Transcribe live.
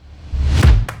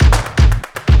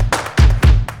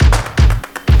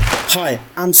Hi,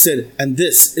 I'm Sid, and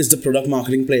this is the Product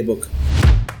Marketing Playbook.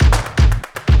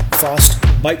 Fast,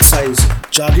 bite-sized,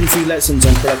 jargon-free lessons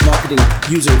on product marketing,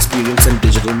 user experience, and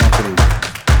digital marketing.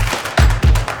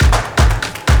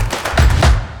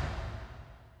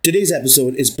 Today's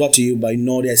episode is brought to you by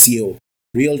Nord SEO,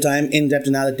 real-time in-depth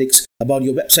analytics about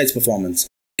your website's performance.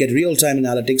 Get real-time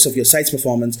analytics of your site's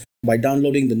performance by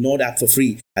downloading the Nord app for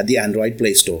free at the Android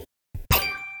Play Store.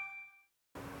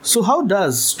 So how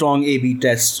does strong A/B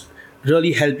tests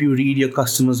really help you read your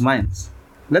customers' minds?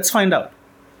 Let's find out.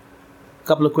 A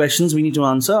couple of questions we need to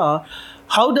answer are: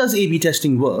 how does A/B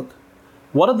testing work?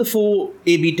 What are the 4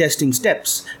 A/B testing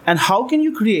steps? And how can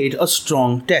you create a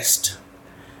strong test?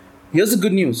 Here's the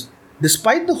good news.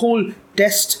 Despite the whole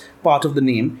test part of the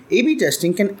name, A/B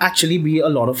testing can actually be a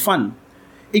lot of fun.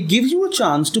 It gives you a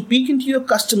chance to peek into your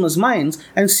customers' minds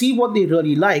and see what they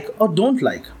really like or don't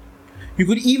like. You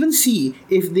could even see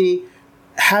if they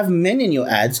have men in your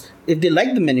ads, if they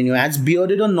like the men in your ads,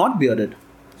 bearded or not bearded.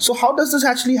 So how does this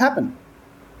actually happen?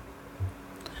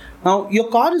 Now, your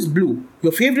car is blue,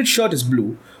 your favorite shirt is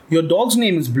blue, your dog's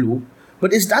name is blue,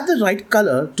 but is that the right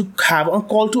color to have a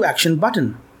call to action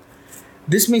button?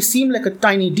 This may seem like a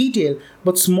tiny detail,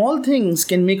 but small things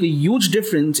can make a huge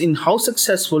difference in how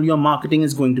successful your marketing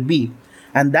is going to be.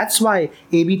 And that's why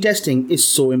A/B testing is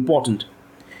so important.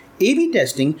 A/B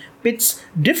testing pits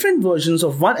different versions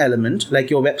of one element,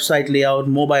 like your website layout,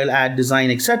 mobile ad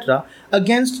design, etc.,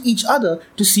 against each other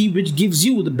to see which gives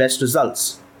you the best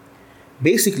results.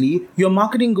 Basically, your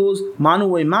marketing goes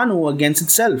mano a mano against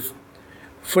itself.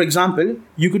 For example,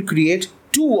 you could create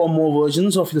 2 or more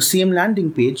versions of the same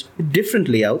landing page with different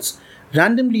layouts,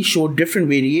 randomly show different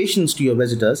variations to your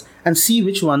visitors, and see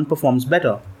which one performs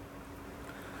better.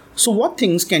 So what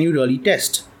things can you really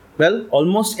test? Well,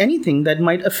 almost anything that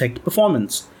might affect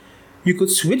performance. You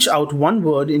could switch out one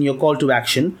word in your call to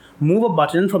action, move a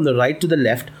button from the right to the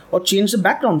left, or change the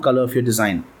background color of your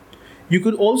design. You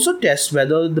could also test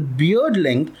whether the beard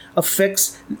length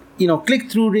affects,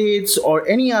 click-through rates or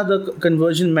any other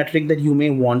conversion metric that you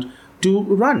may want to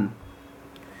run.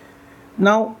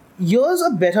 Now, here's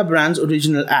a Better Brands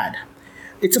original ad.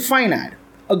 It's a fine ad,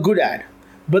 a good ad.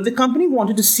 But the company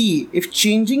wanted to see if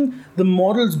changing the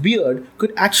model's beard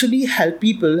could actually help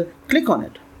people click on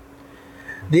it.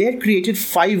 They had created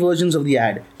 5 versions of the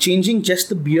ad, changing just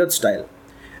the beard style.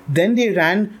 Then they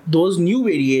ran those new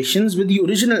variations with the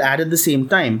original ad at the same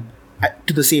time,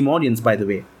 to the same audience, by the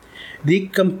way. They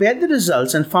compared the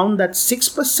results and found that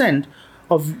 6%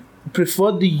 of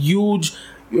preferred the huge,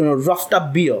 roughed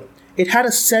up beard. It had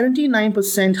a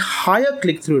 79% higher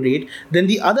click-through rate than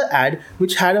the other ad,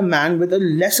 which had a man with a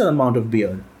lesser amount of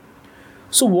beard.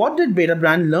 So what did Beta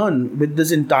Brand learn with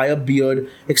this entire beard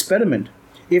experiment?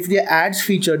 If their ads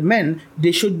featured men,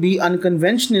 they should be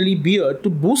unconventionally beard to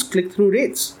boost click-through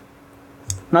rates.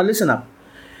 Now listen up.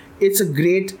 It's a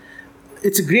great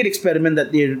experiment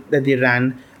that they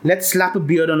ran. Let's slap a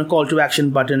beard on a call to action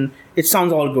button. It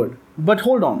sounds all good. But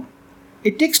hold on.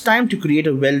 It takes time to create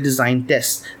a well-designed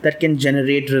test that can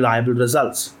generate reliable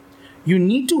results. You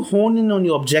need to hone in on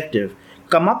your objective,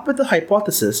 come up with a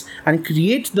hypothesis, and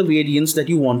create the variants that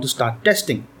you want to start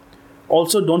testing.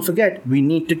 Also, don't forget, we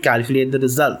need to calculate the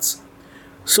results.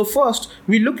 So first,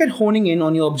 we look at honing in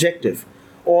on your objective,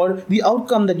 or the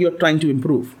outcome that you're trying to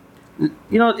improve.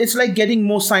 It's like getting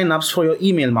more sign-ups for your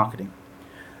email marketing.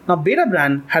 Now, Beta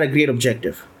Brand had a great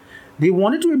objective. They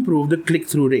wanted to improve the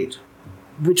click-through rate,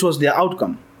 which was their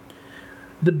outcome.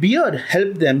 The beard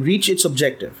helped them reach its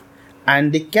objective,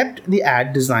 and they kept the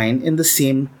ad design in the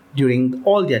same during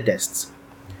all their tests.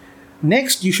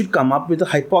 Next, you should come up with a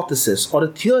hypothesis or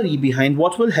a theory behind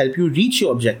what will help you reach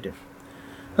your objective.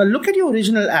 Now look at your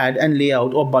original ad and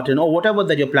layout or button or whatever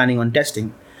that you're planning on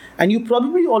testing, and you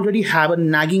probably already have a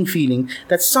nagging feeling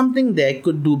that something there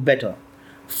could do better.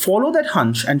 Follow that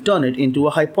hunch and turn it into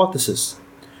a hypothesis.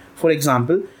 For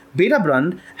example, Beta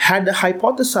Brand had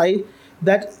hypothesized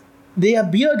that their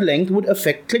beard length would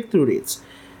affect click-through rates,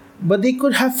 but they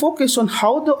could have focused on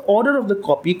how the order of the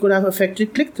copy could have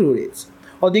affected click-through rates,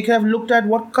 or they could have looked at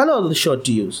what color of the shirt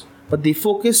to use, but they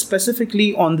focused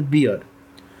specifically on the beard.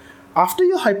 After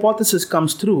your hypothesis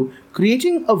comes through,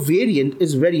 creating a variant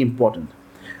is very important.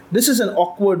 This is an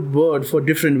awkward word for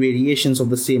different variations of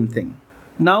the same thing.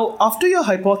 Now, after your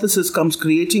hypothesis comes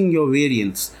creating your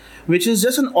variants, which is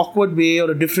just an awkward way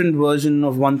or a different version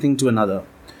of one thing to another.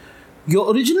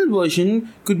 Your original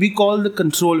version could be called the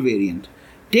control variant.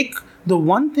 Take the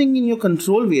one thing in your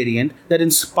control variant that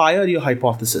inspired your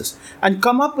hypothesis and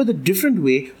come up with a different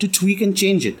way to tweak and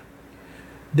change it.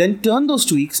 Then turn those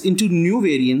tweaks into new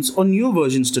variants or new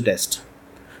versions to test.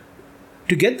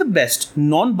 To get the best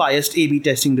non-biased A/B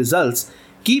testing results,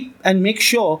 Keep and make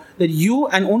sure that you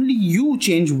and only you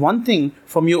change one thing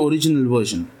from your original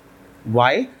version.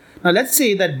 Why? Now let's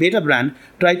say that Beta brand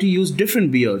tried to use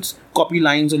different beards, copy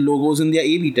lines or logos in their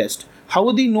A/B test. How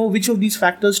would they know which of these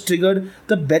factors triggered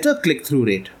the better click-through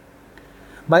rate?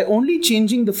 By only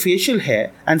changing the facial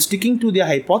hair and sticking to their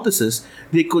hypothesis,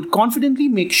 they could confidently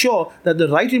make sure that the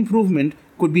right improvement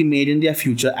could be made in their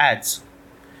future ads.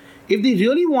 If they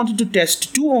really wanted to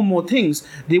test two or more things,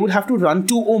 they would have to run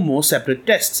two or more separate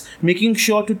tests, making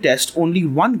sure to test only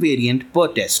one variant per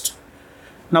test.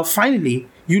 Now finally,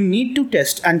 you need to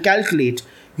test and calculate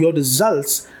your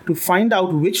results to find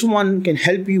out which one can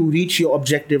help you reach your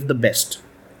objective the best.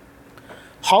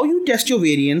 How you test your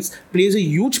variants plays a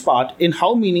huge part in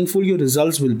how meaningful your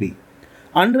results will be.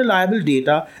 Unreliable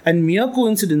data and mere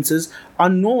coincidences are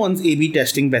no one's A/B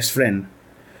testing best friend.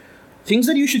 Things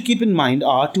that you should keep in mind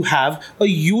are to have a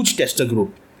huge tester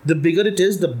group. The bigger it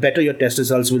is, the better your test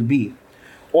results will be.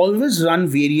 Always run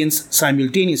variants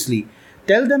simultaneously.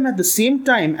 Tell them at the same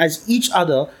time as each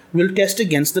other will test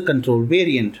against the control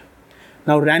variant.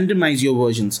 Now randomize your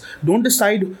versions. Don't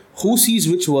decide who sees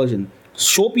which version.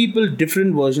 Show people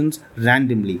different versions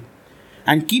randomly.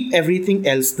 And keep everything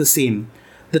else the same.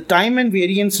 The time and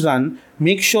variants run,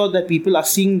 make sure that people are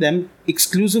seeing them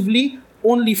exclusively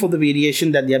only for the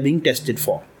variation that they are being tested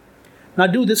for. Now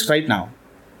do this right now.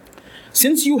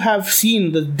 Since you have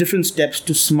seen the different steps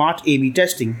to smart A/B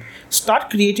testing, start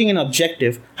creating an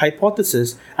objective,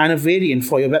 hypothesis, and a variant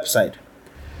for your website.